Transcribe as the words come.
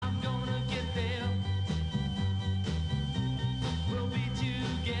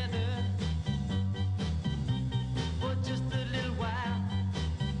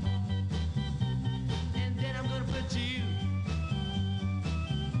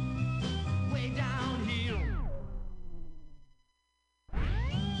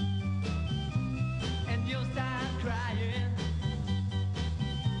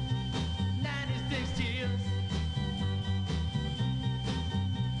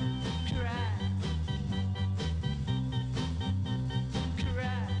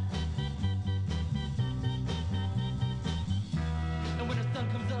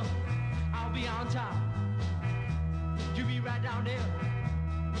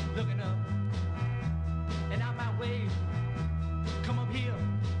looking up, and I might wave, come up here,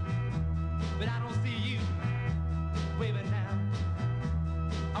 but I don't see you waving now.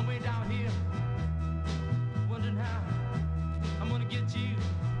 I'm way down here, wondering how I'm gonna get you,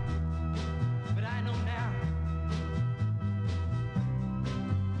 but I know now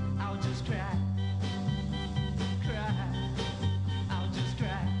I'll just cry, I'll just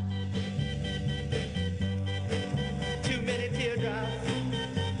cry. Too many teardrops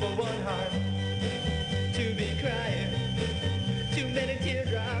for one heart to be crying. Too many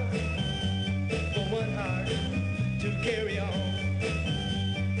teardrops for one heart to carry on.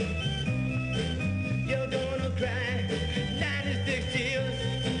 You're gonna cry 96 tears.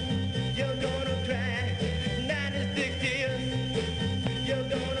 You're gonna cry 96 tears. You're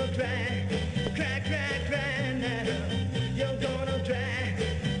gonna cry, cry, cry, cry now. You're gonna cry,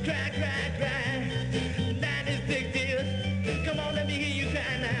 cry, cry, cry. 96 tears. Come on, let me hear you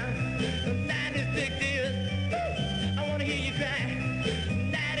cry now. 96 tears. I wanna hear you cry.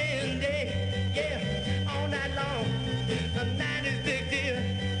 Night and day, yeah, all night long. 96 tears.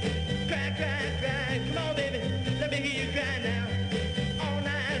 Cry, cry, cry. Come on, baby, let me hear you cry now. All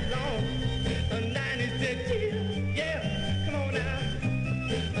night long. 96 tears. Yeah, come on now.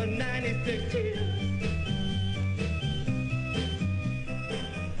 96 tears.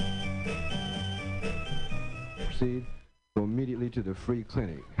 Proceed. Go immediately to the free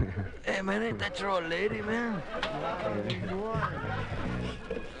clinic. Hey, man, ain't that your old lady, man?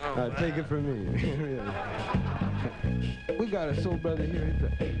 Take it from me. We got a soul brother here,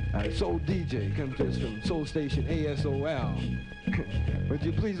 a soul DJ, comes to us from Soul Station ASOL. Would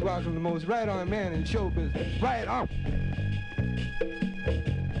you please welcome the most right-on man in show business, Right On.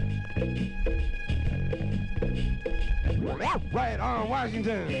 Right On,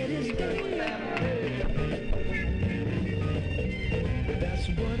 Washington. That's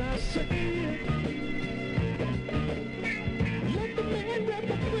what I say. Let the man grab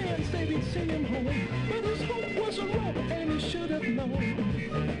the friends, they didn't send him home, but his hope was a rope and he should have known.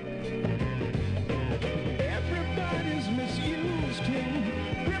 Everybody's misused him,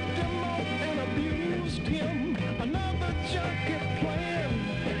 ripped him off and abused him. Another junkie plan,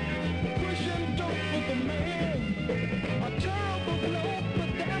 pushing dope for the man. A terrible blow, but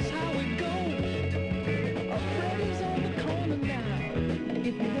that's how it goes. A Freddy's on the corner now. If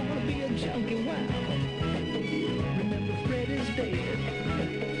you wanna be a junkie, wow, remember Freddy's dead.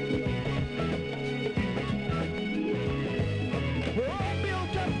 We're all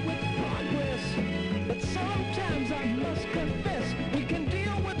built up with progress, but sometimes I must confess we can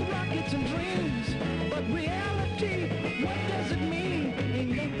deal with rockets and dreams, but reality, what does it mean?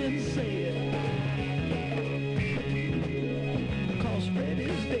 Ain't nothing said, 'cause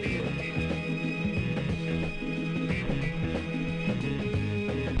Freddy's dead.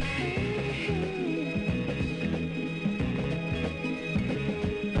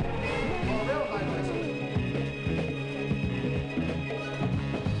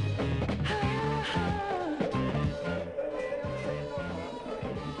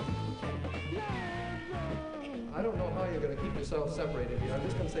 I don't know how you're going to keep yourself separated here. I'm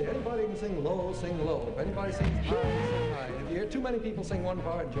just going to say anybody can sing low, sing low. If anybody sings high, sing high. If you hear too many people sing one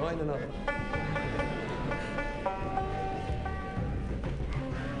part, join another.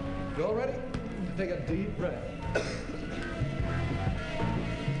 You all ready? Take a deep breath.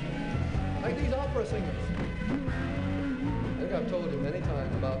 Like these opera singers. I think I've told you many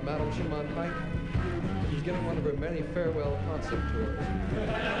times about Madame Schumann Pike. She's giving one of her many farewell concert tours.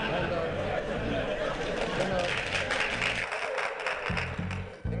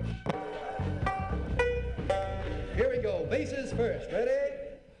 Here we go. Basses first. Ready?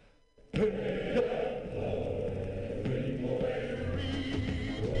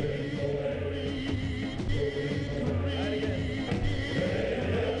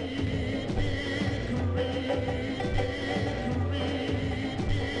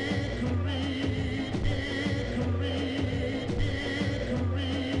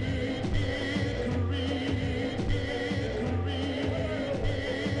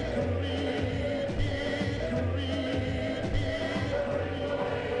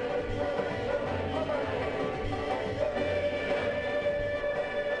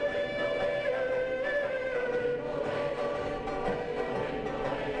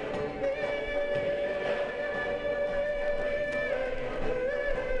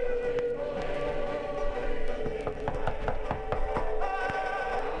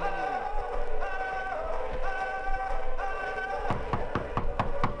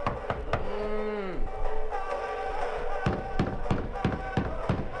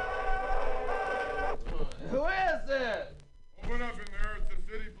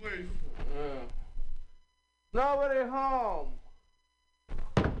 Nobody home.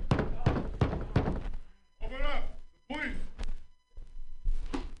 Open up! The police!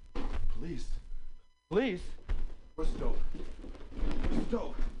 Police? Police? Where's the dope? Where's the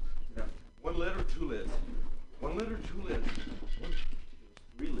dope? Yeah. 1 lid or 2 lids? 1 lid or 2 lids? It was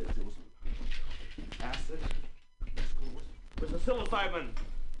 3 lids. It was acid. Where's the psilocybin?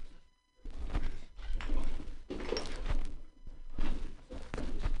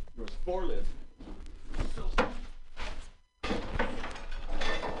 There was 4 lids.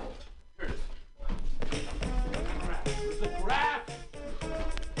 Here it is. Where's the graph?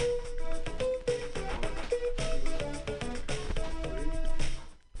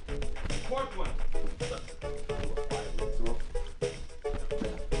 Fourth one.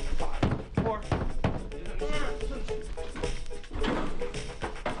 5, 4.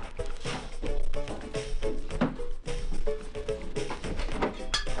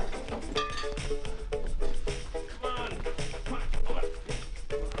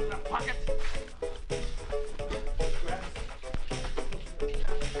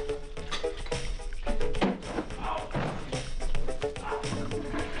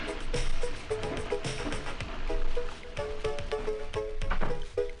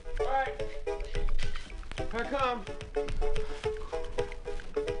 Here I come.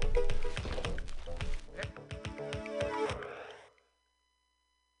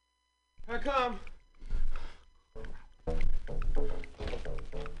 Here I come.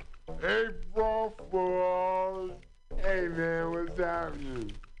 Hey, Buffalo! Hey, man, what's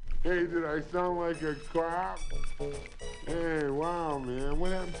happening? Hey, did I sound like a cop? Hey, wow, man,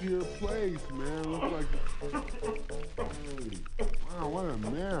 what happened to your place, man? Looks like... Hey, wow, what a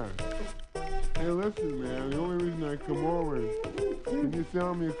mess. Hey, listen, man, the only reason I come over is... Can you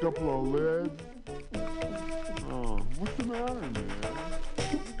sell me a couple of lids? Oh, what's the matter, man?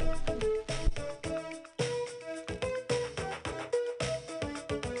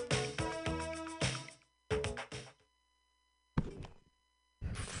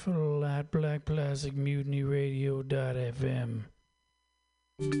 Flat Black Plastic MutinyRadio.fm.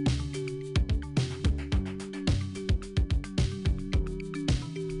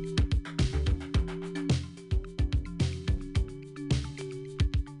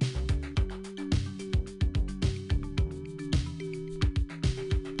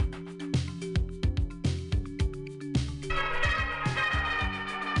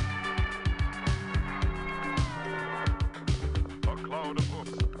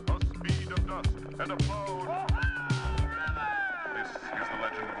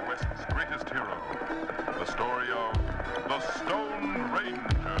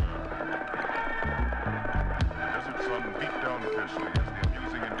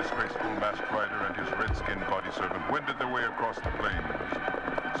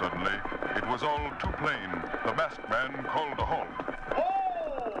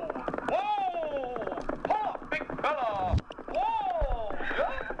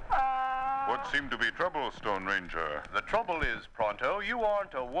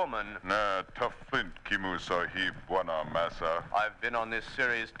 I've been on this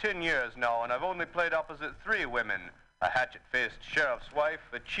series 10 years now, and I've only played opposite 3 women. A hatchet-faced sheriff's wife,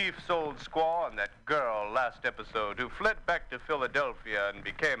 a chief's old squaw, and that girl last episode who fled back to Philadelphia and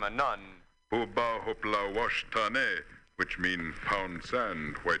became a nun. Hooba hoopla wash tane, which means pound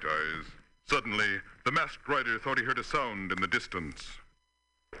sand, White Eyes. Suddenly, the masked rider thought he heard a sound in the distance.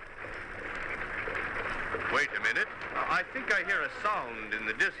 Wait a minute. I think I hear a sound in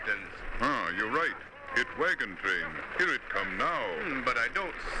the distance. Ah, you're right. It wagon train. Here it come now. But I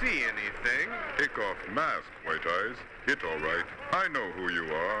don't see anything. Take off mask, White Eyes. It all right. I know who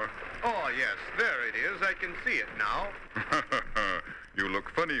you are. Oh, yes, there it is. I can see it now. You look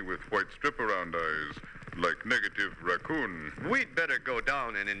funny with white strip-around eyes, like negative raccoon. We'd better go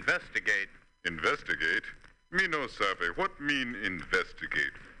down and investigate. Investigate? Me no sabe. What mean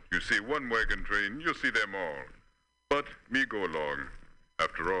investigate? You see one wagon train, you see them all. But me go along.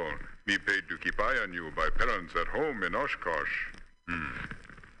 After all, me paid to keep eye on you by parents at home in Oshkosh.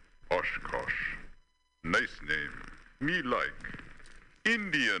 Oshkosh. Nice name. Me like.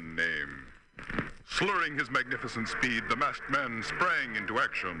 Indian name. Slurring his magnificent speed, the masked man sprang into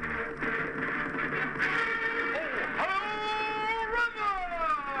action.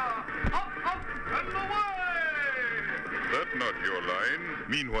 That not your line.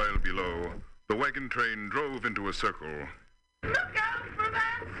 Meanwhile, below, the wagon train drove into a circle. Look out for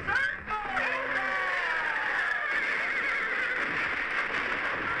that circle!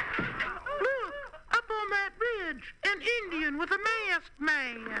 Look, up on that ridge, an Indian with a masked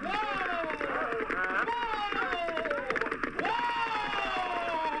man.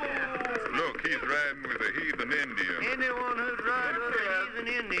 Look, he's riding with a heathen an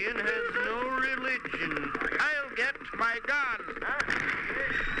Indian has no religion. I'll get my gun.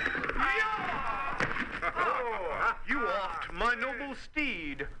 Oh, you offed my noble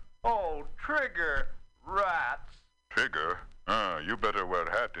steed. Oh, Trigger, rats. Trigger? You better wear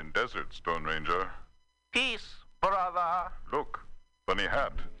hat in desert, Stone Ranger. Peace, brother. Look, funny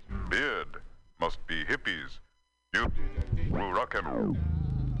hat, beard. Must be hippies. You will rock him.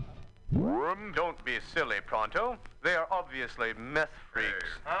 Don't be silly, Pronto. They are obviously meth freaks.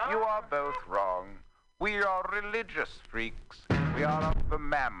 You are both wrong. We are religious freaks. We are of the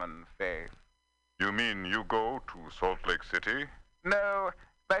Mammon faith. You mean you go to Salt Lake City? No,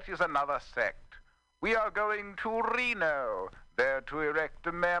 that is another sect. We are going to Reno, there to erect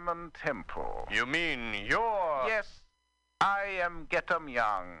a Mammon temple. You mean you're... Yes, I am Get-em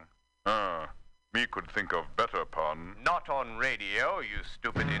Young. Me could think of better pun. Not on radio, you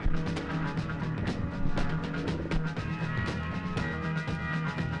stupid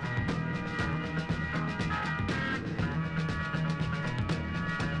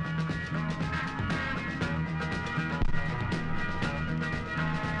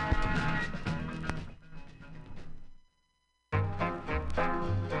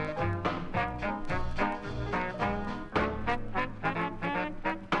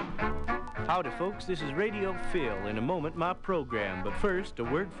Howdy, folks. This is Radio Phil. In a moment, my program. But first, a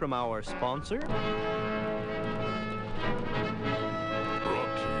word from our sponsor. Brought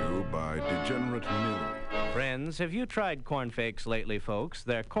to you by Degenerate Mill. Friends, have you tried cornflakes lately, folks?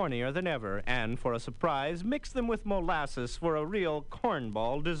 They're cornier than ever. And for a surprise, mix them with molasses for a real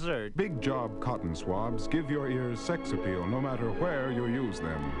cornball dessert. Big Job cotton swabs give your ears sex appeal no matter where you use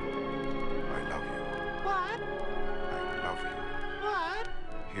them. I love you. What? I love you. What?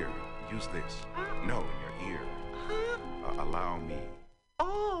 Here, use this. No, in your ear. Allow me.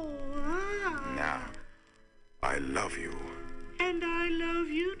 Oh, Now, I love you. And I love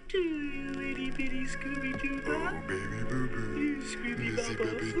you too, you itty bitty Scooby-Doo. Oh, baby boo-boo. You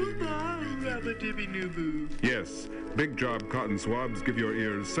Scooby-Baba, Rubba-dibby-noo-boo. Yes, Big Job cotton swabs give your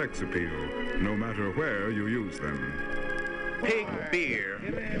ears sex appeal no matter where you use them. Pig beer.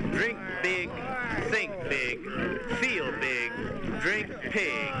 Drink big, think big, feel big, drink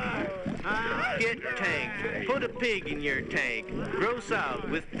pig. Get tanked. Put a pig in your tank. Gross out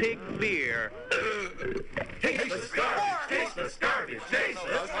with pig beer. Taste the garbage, taste the garbage, taste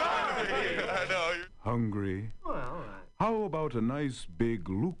the garbage. Hungry? Well, all right. How about a nice big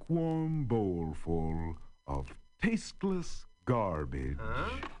lukewarm bowl full of tasteless garbage? Huh?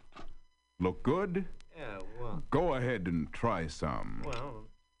 Look good? Yeah, well, Go ahead and try some. well.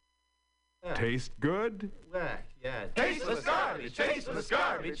 Taste good? Yeah. Tasteless garbage, tasteless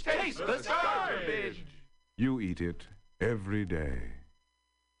garbage, tasteless garbage. You eat it every day.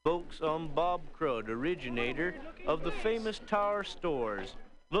 Folks, I'm Bob Crud, originator of the famous Tower Stores.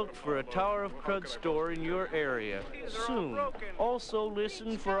 Look for a Tower of Crud store in your area soon. Also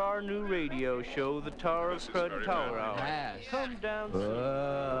listen for our new radio show, the Tower of Crud Tower Hour. Come down soon.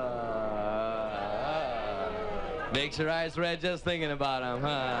 Makes your eyes red just thinking about them,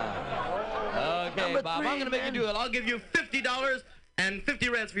 huh? Okay, Bob, I'm going to make you do it. I'll give you $50 and 50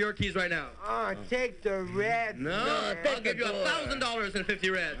 reds for your keys right now. Oh, take the red. No, I'll give you $1,000 and 50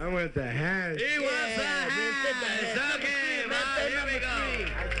 reds. I want the hash. He wants the hash. Okay, Bob, here we go.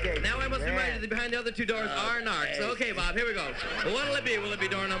 Now I must remind you that behind the other two doors are narcs. Okay, Bob, here we go. What'll it be? Will it be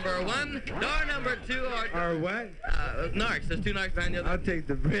door number 1, door number 2, Or what? narcs? There's 2 narcs behind the other. I'll take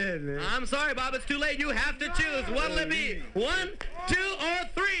the bread, man. I'm sorry, Bob, it's too late. You have to choose. What'll it be? 1, 2, or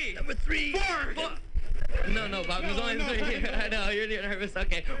 3? Number 3. 4. No, Bob, there's only 3. I know, you're nervous.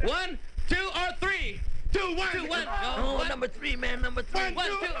 Okay. 1, 2, or 3? 2, 1. 2, 1. Oh, What? number 3, man, number 3. 1,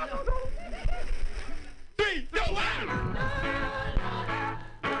 2. 3, 2, 1.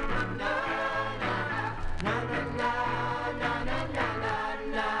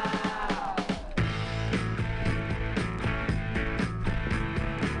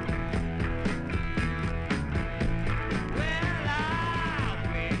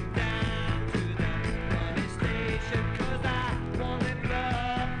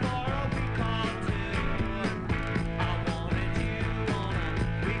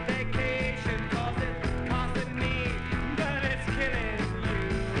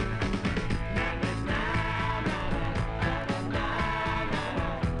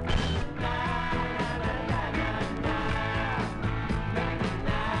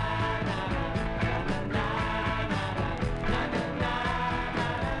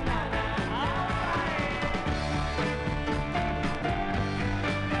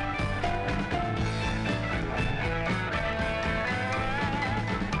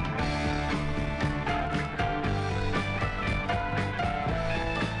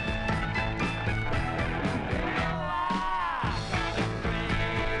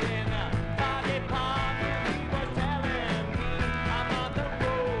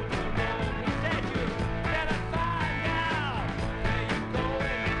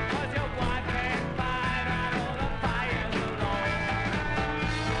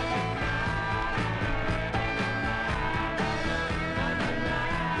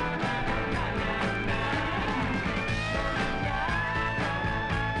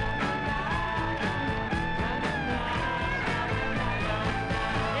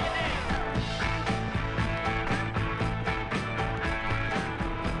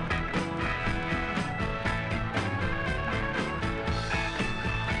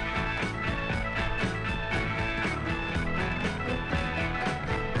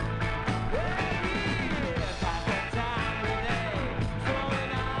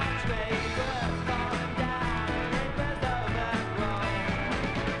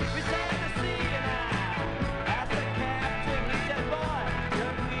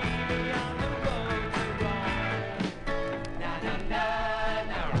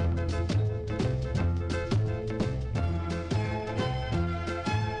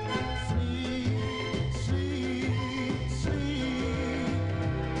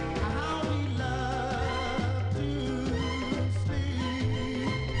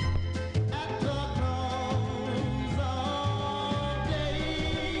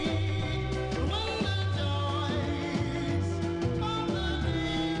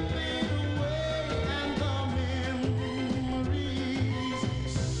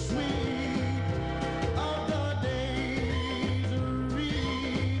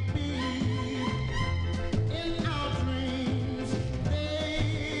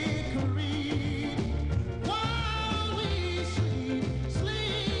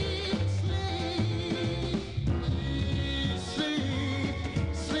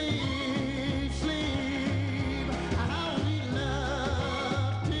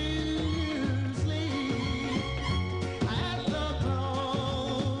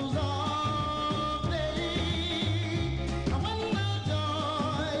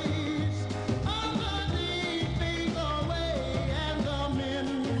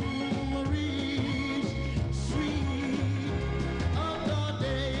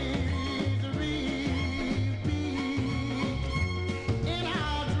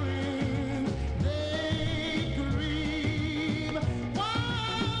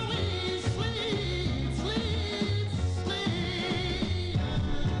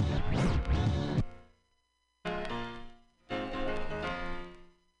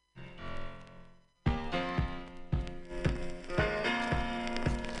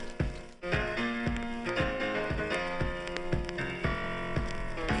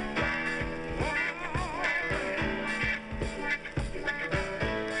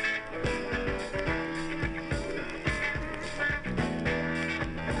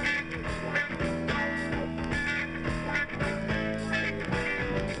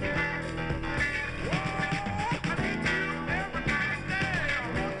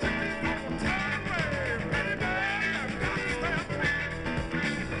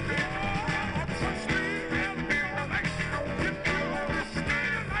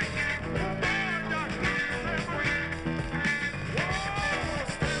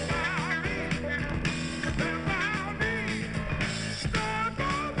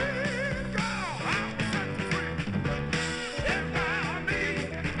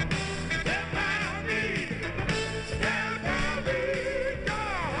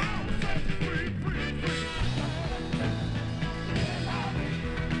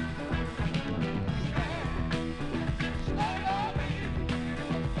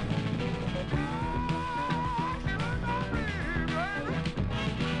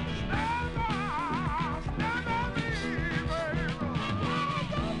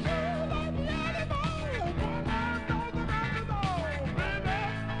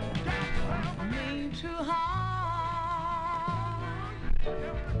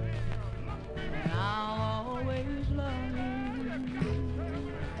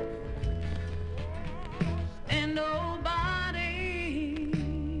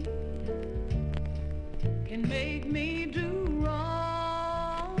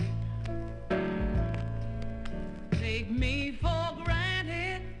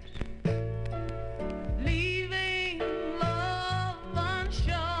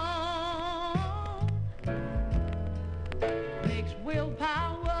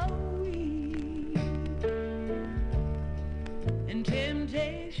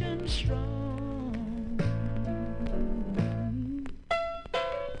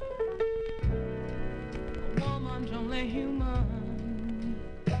 human.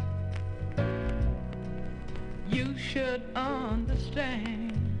 You should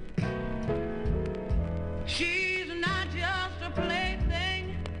understand. She's not just a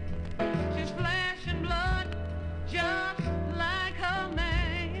plaything. She's flesh and blood, just like her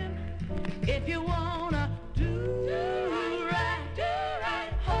man. If you wanna do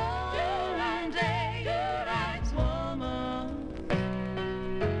right, hold day, woman.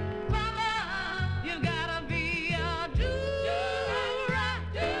 Mama, you gotta be a do-right,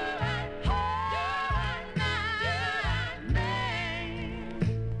 hold night man.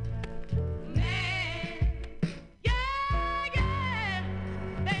 Yeah, yeah,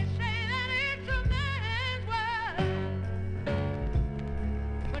 they say that it's a man's world,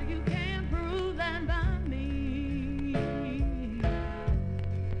 but you can't prove that by me.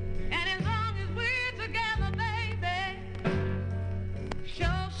 And as long as we're together, baby,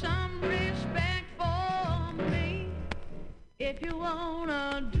 show some respect for me. If you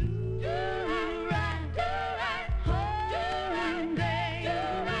wanna do right, hold day,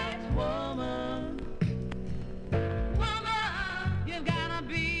 woman. Woman, you gotta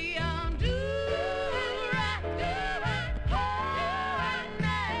be a do-right, hold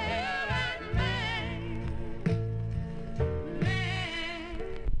night man.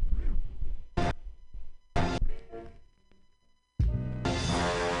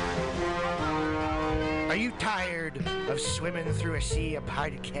 Are you tired of swimming through a sea of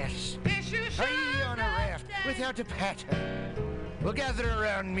podcasts? Are you on a raft without a paddle? Well, gather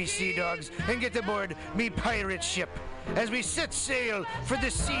around me, sea dogs, and get aboard me pirate ship as we set sail for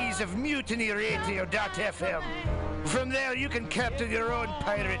the seas of MutinyRadio.fm. From there, you can captain your own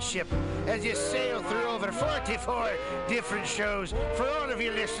pirate ship as you sail through over 44 different shows for all of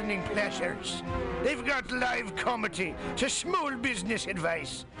your listening pleasures. They've got live comedy to small business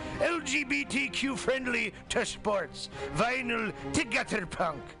advice, LGBTQ friendly to sports, vinyl to gutter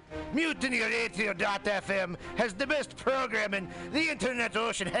punk. MutinyRadio.fm has the best programming the internet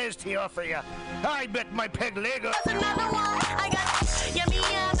ocean has to offer you. I bet my peg Lego. That's another one. I got yummy,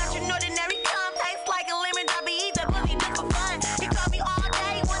 got your ordinary cum. Tastes like a lemon drop. He eat that pussy just for fun. He call me all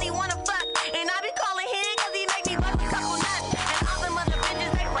day when he wanna fuck, and I be calling him 'cause he make me bust a couple nuts. And all them other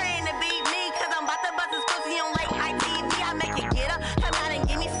bitches they praying to beat me 'cause I'm about to bust his pussy on late night TV. I make it get up, come out and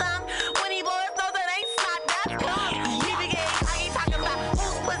give me some. When he blows those that ain't snot, that's cum. He be gay, I ain't talking about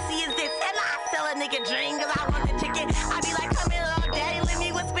whose pussy is this, and I sell a nigga dream 'cause I want the chicken. I be like, come here, little daddy, let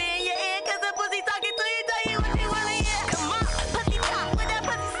me whisper in your ear 'cause the pussy talking to you, tell you what you wanna hear. Come on, pussy talk, what that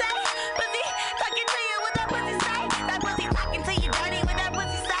pussy say? Pussy talking to you, what that pussy say? That pussy talking to you dirty, what that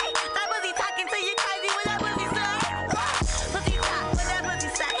pussy say? That pussy talking to you crazy, what that pussy say? Pussy talk, what that pussy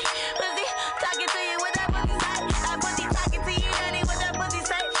say? Pussy talking to you, what that pussy say? That pussy talking to you dirty, what that pussy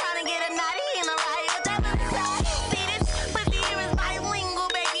say? Trying to get a naughty in a riot, what that pussy say? See this pussy here is bilingual,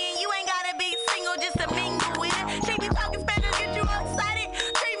 baby, and you ain't gotta be single just to mingle with it. She be talking Spanish, get you all excited.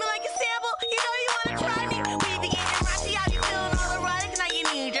 Treat me like a sample, you know you wanna try me. We be getting raunchy, I be feeling all erotic. Now you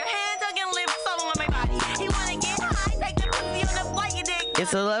need your hands, hugging lips, solo on my body. He wanna get high, take the pussy on the flight, you dig?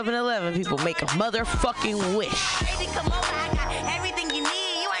 It's 11:11. People make a motherfucking wish. Baby, come over, I got everything you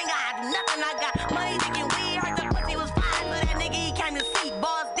need. You ain't got nothing, I got money, thinking weed. Heard the pussy was fine, so that nigga he came to see.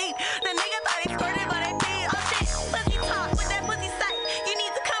 Balls deep, the nigga thought he squirted, but it did. Oh shit, pussy talk, what that pussy say? You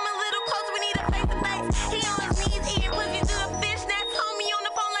need to come a little closer, we need a face to face. He on his knees eating pussy through the fishnets. Homie on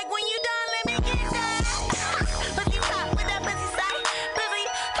the phone like, when you done, let me get that. Pussy talk, what that pussy say? Pussy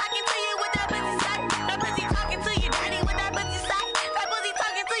talking to you, what that pussy say? That pussy talking to you dirty, what that pussy say? That pussy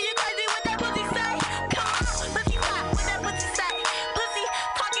talking to you crazy, what that pussy say? Come on, pussy talk, what that pussy say? Pussy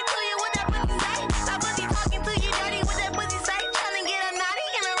talking to you, what that pussy say? That pussy talking to you dirty, what that pussy say? Trying to get a naughty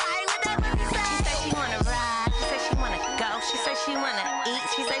in a ride, what that pussy say? She said she wanna ride, she said she wanna go, she said she wanna eat,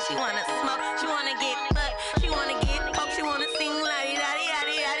 she said she wanna smoke, she wanna get fucked, she wanna get poked, she wanna sing la-di da-di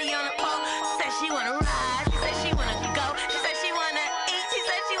da-di da-di on the pole. She said she wanna ride, she said she wanna go, she said she wanna eat, she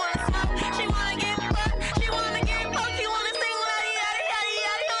said she wanna smoke, she wanna get fucked, she wanna get poked, she wanna sing la-di da-di da-di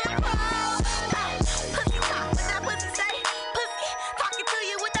da-di on the pole. Pussy talk, what that pussy say? Pussy talking to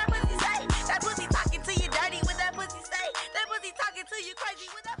you, what that pussy say? That pussy talking to you dirty, what that pussy say? That pussy talking to you crazy,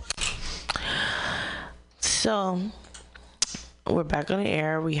 what that So, we're back on the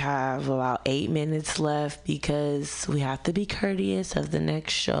air. We have about 8 minutes left because we have to be courteous of the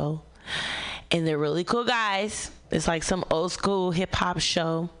next show. And they're really cool guys. It's like some old school hip hop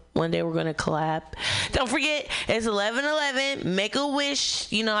show. One day we're going to collab. Don't forget, it's 11/11. Make a wish.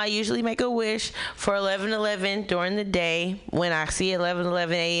 You know, I usually make a wish for 11/11 during the day when I see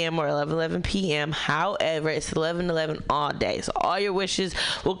 11:11 a.m. or 11:11 p.m. However, it's 11/11 all day. So all your wishes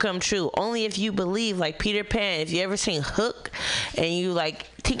will come true. Only if you believe, like Peter Pan. If you ever seen Hook and you like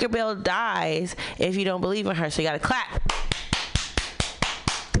Tinkerbell dies if you don't believe in her. So you got to clap.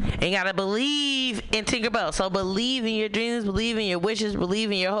 And you gotta believe in Tinkerbell. So believe in your dreams, believe in your wishes,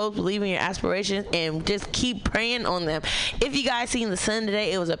 believe in your hopes, believe in your aspirations, and just keep praying on them. If you guys seen the sun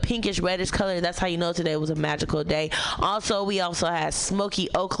today, it was a pinkish reddish color. That's how you know today was a magical day. Also, we also had smoky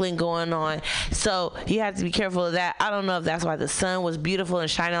Oakland going on, so you have to be careful of that. I don't know if that's why the sun was beautiful and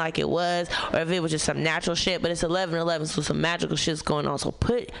shining like it was, or if it was just some natural shit. But it's 11/11, so some magical shit's going on. So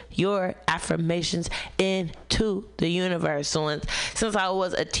put your affirmations into the universe. So since I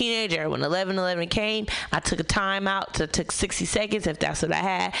was a teenager, when 11/11 came, I took a time out, took 60 seconds if that's what I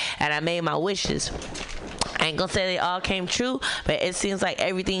had, and I made my wishes. I ain't gonna say they all came true, but it seems like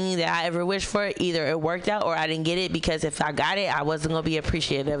everything that I ever wished for, either it worked out or I didn't get it, because if I got it, I wasn't gonna be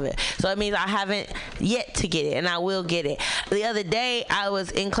appreciative of it. So it means I haven't yet to get it, and I will get it. The other day, I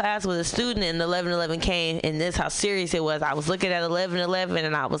was in class with a student, and 11/11 came, and this is how serious it was. I was looking at 11/11,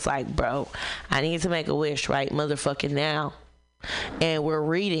 and I was like, bro, I need to make a wish right motherfucking now. And we're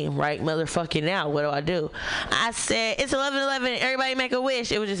reading right motherfucking now. What do? I said, it's 11/11. Everybody make a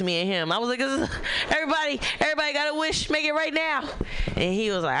wish. It was just me and him. I was like, everybody got a wish. Make it right now. And he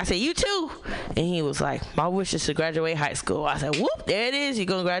was like, I said, you too. And he was like, my wish is to graduate high school. I said, whoop, there it is. You're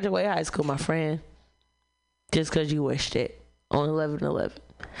going to graduate high school, my friend. Just because you wished it on 11/11.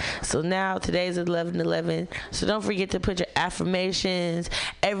 So now today's 11/11. So don't forget to put your affirmations,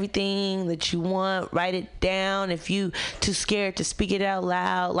 everything that you want, write it down. If you too scared to speak it out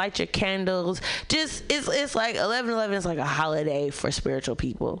loud, light your candles. Just it's like 11/11 is like a holiday for spiritual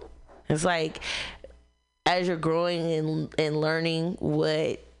people. It's like as you're growing and learning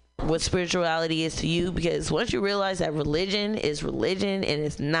what spirituality is to you, because once you realize that religion is religion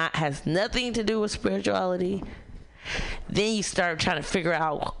and has nothing to do with spirituality, then you start trying to figure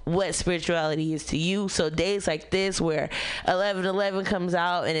out what spirituality is to you. So days like this where 11/11 comes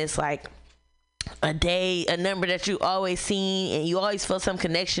out and it's like a number that you always seen and you always felt some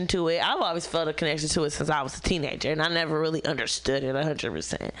connection to it. I've always felt a connection to it since I was a teenager, and I never really understood it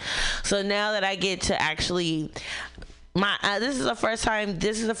 100%. So now that I get to actually this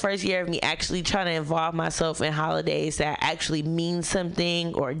is the first year of me actually trying to involve myself in holidays that actually mean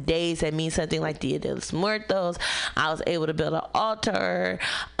something, or days that mean something, like Dia de los Muertos. I was able to build an altar,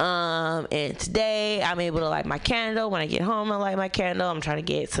 and today I'm able to light my candle. When I get home, I light my candle. I'm trying to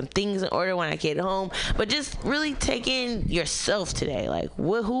get some things in order when I get home, but just really take in yourself today. Like,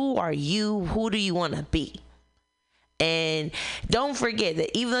 who are you? Who do you want to be? And don't forget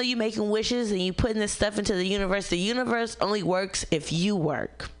that even though you're making wishes and you putting this stuff into the universe only works if you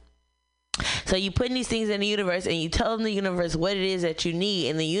work. So you putting these things in the universe and you telling the universe what it is that you need,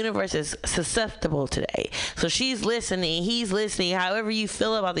 and the universe is susceptible today. So she's listening, he's listening, however you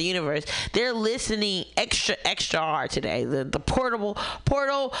feel about the universe, they're listening extra hard today. The portal,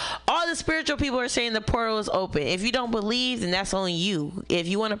 all the spiritual people are saying the portal is open. If you don't believe, then that's on you. If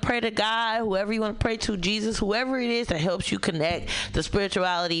you want to pray to God, whoever you want to pray to, Jesus, whoever it is that helps you connect the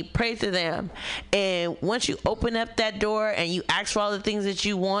spirituality, pray to them. And once you open up that door and you ask for all the things that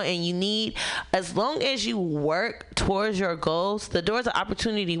you want and you need, as long as you work towards your goals, the doors of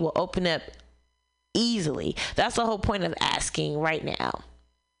opportunity will open up easily. That's the whole point of asking right now,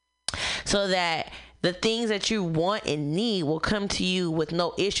 so that the things that you want and need will come to you with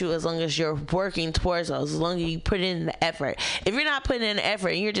no issue, as long as you're working towards those, as long as you put in the effort. If you're not putting in the effort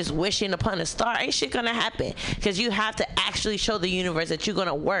and you're just wishing upon a star, ain't shit gonna happen, because you have to actually show the universe that you're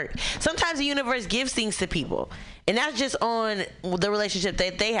gonna work. Sometimes the universe gives things to people, and that's just on the relationship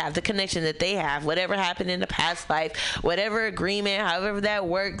that they have, the connection that they have, whatever happened in the past life, whatever agreement, however that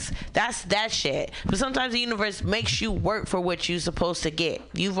works, that's that shit. But sometimes the universe makes you work for what you're supposed to get.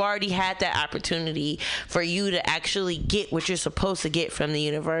 You've already had that opportunity for you to actually get what you're supposed to get from the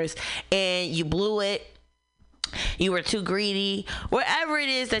universe, and you blew it. You were too greedy. Whatever it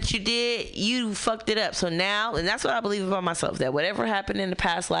is that you did, you fucked it up. So now, and that's what I believe about myself, that whatever happened in the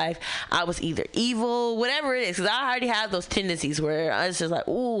past life, I was either evil, whatever it is, because I already have those tendencies where it's just like,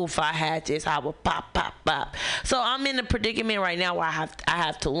 ooh, if I had this, I would pop. So I'm in a predicament right now where I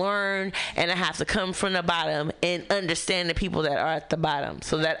have to learn, and I have to come from the bottom and understand the people that are at the bottom,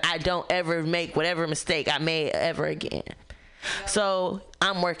 so that I don't ever make whatever mistake I made ever again. So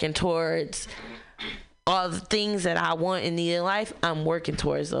I'm working towards all the things that I want and need in life. I'm working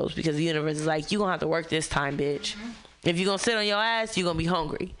towards those, because the universe is like, you're gonna have to work this time, bitch. If you're gonna sit on your ass, you're gonna be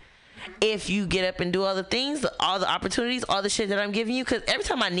hungry. if you get up and do all the things, all the opportunities, all the shit that I'm giving you. Because every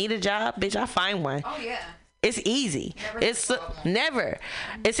time I need a job, bitch, I find one. Oh, yeah. It's easy. It's never.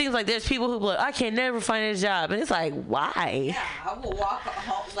 It seems like there's people who be like, I can never find a job. And it's like, why? Yeah, I will walk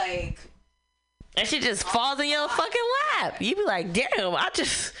home like... And shit just falls in your fucking lap. You be like, damn,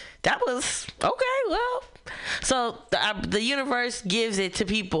 that was, okay, well. So the universe gives it to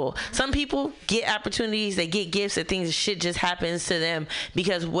people. Some people get opportunities, they get gifts and things, shit just happens to them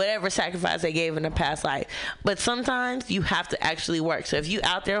because whatever sacrifice they gave in a past life. But sometimes you have to actually work. So if you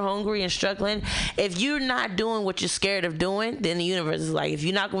out there hungry and struggling, if you're not doing what you're scared of doing, then the universe is like, if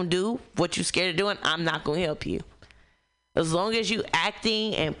you're not going to do what you're scared of doing, I'm not going to help you. As long as you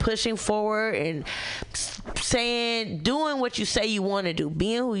acting and pushing forward and doing what you say you want to do,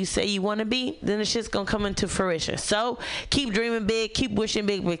 being who you say you want to be, then the shit's going to come into fruition. So keep dreaming big, keep wishing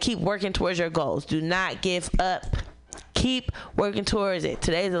big, but keep working towards your goals. Do not give up. Keep working towards it.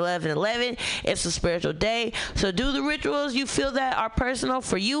 Today's 11/11. It's a spiritual day. So do the rituals you feel that are personal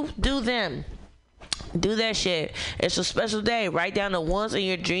for you. Do them. Do that shit. It's a special day. Write down the wants in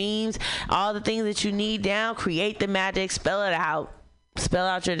your dreams, all the things that you need down. Create the magic. Spell it out. Spell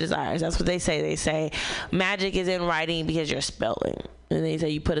out your desires. That's what they say. They say magic is in writing because you're spelling. And they say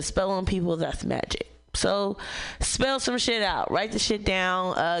you put a spell on people, that's magic. So spell some shit out. Write the shit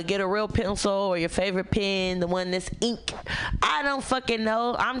down. Get a real pencil or your favorite pen, the one that's ink. I don't fucking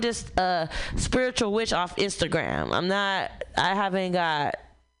know. I'm just a spiritual witch off Instagram. I haven't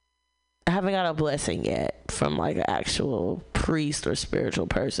got a blessing yet from like an actual priest or spiritual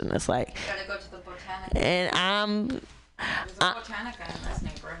person that's like. You gotta go to the Botanica. And There's a Botanica in this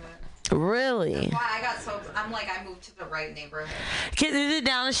neighborhood. Really? That's why I moved to the right neighborhood. Is it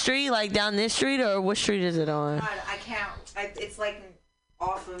down the street, like down this street, or what street is it on? I can't. It's like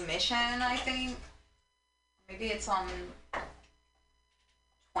off of Mission, I think. Maybe it's on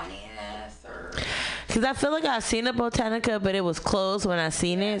 20th or. Because I feel like I've seen a Botanica, but it was closed when I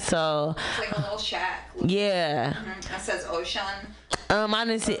seen it, so. It's like a little shack. Yeah. Mm-hmm. It says Ocean.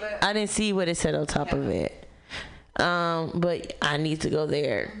 I didn't see what it said on top of it. But I need to go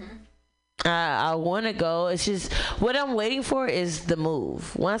there. Mm-hmm. I want to go. It's just what I'm waiting for is the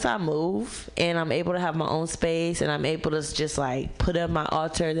move. Once I move and I'm able to have my own space and I'm able to just like put up my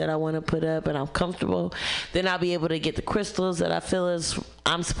altar that I want to put up and I'm comfortable, then I'll be able to get the crystals that I feel is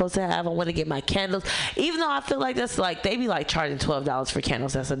I'm supposed to have. I want to get my candles, even though I feel like that's like they be like charging $12 for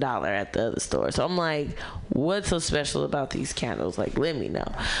candles. That's $1 at the other store. So I'm like, what's so special about these candles? Like, let me know.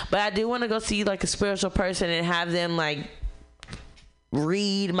 But I do want to go see like a spiritual person and have them like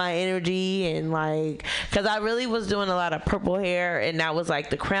read my energy and like, because I really was doing a lot of purple hair and that was like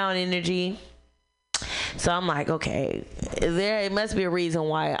the crown energy. So I'm like, okay, it must be a reason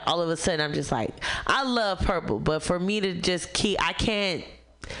why all of a sudden I'm just like, I love purple, but for me to just I can't,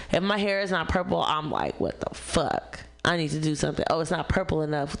 if my hair is not purple, I'm like, what the fuck? I need to do something. Oh, it's not purple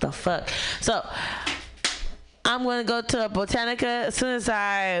enough. What the fuck? So I'm going to go to a Botanica as soon as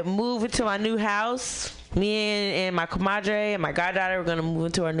I move into my new house. Me and my comadre and my goddaughter, we're going to move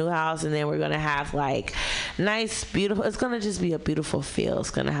into our new house, and then we're going to have like nice, beautiful, it's going to just be a beautiful feel.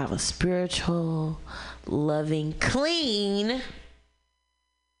 It's going to have a spiritual, loving, clean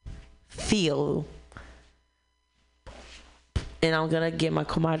feel. And I'm going to get my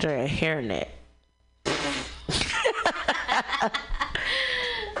comadre a hairnet.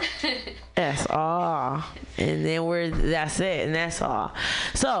 That's all. And then that's it, and that's all.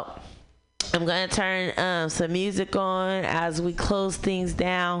 So I'm going to turn some music on as we close things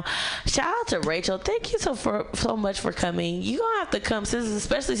down. Shout out to Rachel. Thank you so much for coming. You're going to have to come,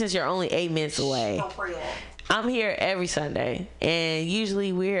 especially since you're only 8 minutes away. I'm here every Sunday, and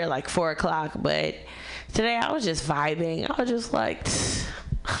usually we're here like 4 o'clock, but today I was just vibing. I was just like,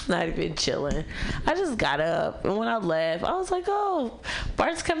 I'm not even chilling. I just got up, and when I left, I was like, oh,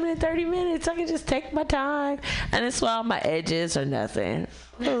 Bart's coming in 30 minutes. I can just take my time. And it's all my edges or nothing.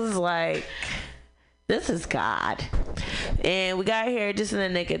 It was like, this is God. And we got here just in the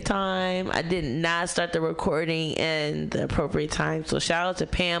nick of time. I did not start the recording in the appropriate time. So shout out to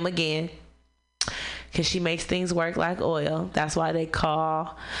Pam again, because she makes things work like oil. That's why they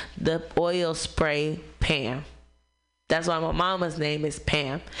call the oil spray Pam. That's why my mama's name is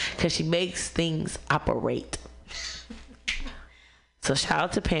Pam, because she makes things operate. So shout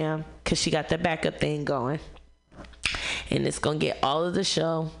out to Pam, because she got that backup thing going. And it's going to get all of the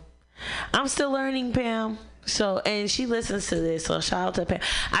show. I'm still learning, Pam. So, and she listens to this, so shout out to Pam.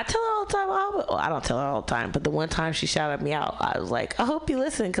 I tell her all the time, well, I don't tell her all the time, but the one time she shouted me out, I was like, I hope you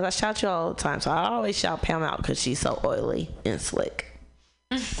listen, because I shout you all the time. So I always shout Pam out because she's so oily and slick.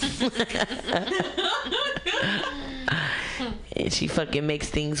 and she fucking makes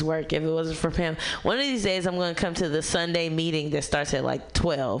things work. If it wasn't for Pam, one of these days I'm gonna come to the Sunday meeting that starts at like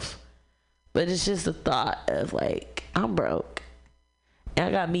 12. But it's just the thought of like, I'm broke, and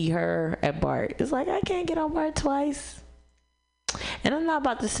I gotta meet her at BART. It's like I can't get on BART twice. And I'm not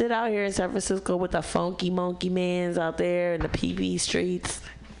about to sit out here in San Francisco with the funky monkey mans out there in the PB streets.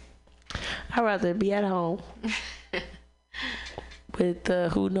 I'd rather be at home with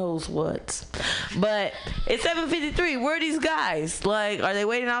who knows what. But it's 7:53. Where are these guys? Like, are they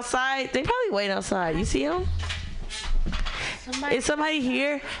waiting outside? They probably waiting outside. You see them? Is somebody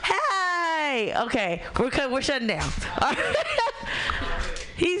here? Hey! Okay, we're shutting down.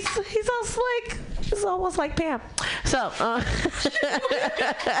 He's all slick. It's almost like Pam. So,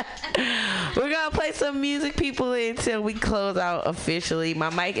 we're going to play some music, people, until we close out officially. My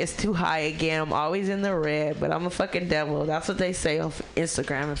mic is too high again. I'm always in the red, but I'm a fucking devil. That's what they say on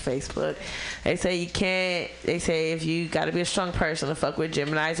Instagram and Facebook. They say you can't, they say if you got to be a strong person to fuck with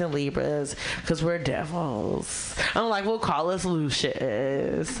Geminis and Libras, because we're devils. I'm like, we'll call us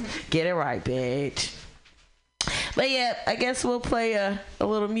Lucius. Get it right, bitch. But yeah, I guess we'll play a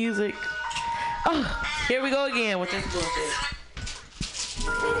little music. Oh, here we go again with this bullshit.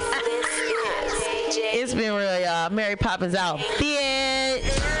 It's been real, y'all. Mary Poppins out. Bitch.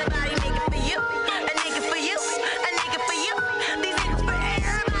 Everybody nigga for you. A nigga for you. A nigga for you. These niggas for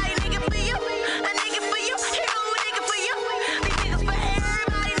everybody nigga for you. A nigga for you. You nigga for you. These niggas for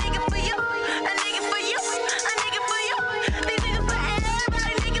everybody nigga for you. A nigga for you. A nigga for you. These niggas for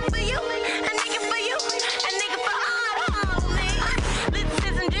everybody nigga for you. A nigga for you. A nigga for all niggas.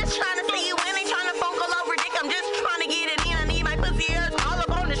 Listen, I'm just trying to see you in. I'm just trying to get it in. I need my pussy ears all up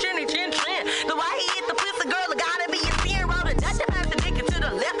on the shinny chin chin. The way he hit the pussy, girl, I gotta be a sin. Roll the Dutch, pass the dick to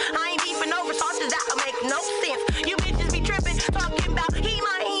the left. I ain't beefing over sauces, that'll make no sense. You bitches be tripping, talking about he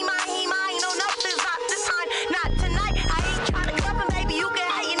mine. No, this not this time, not tonight. I ain't trying to cuff him, baby. You can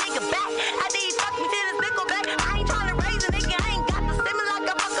have your nigga back. After he fuck me to this nickel back. I ain't trying to raise a nigga. I ain't got the stimmy like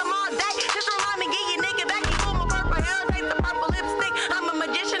I fuck him all day. Just remind me, get your nigga back. You pull my purple hair, take the purple lipstick. I'm a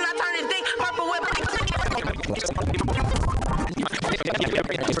magician, I turn his dick purple with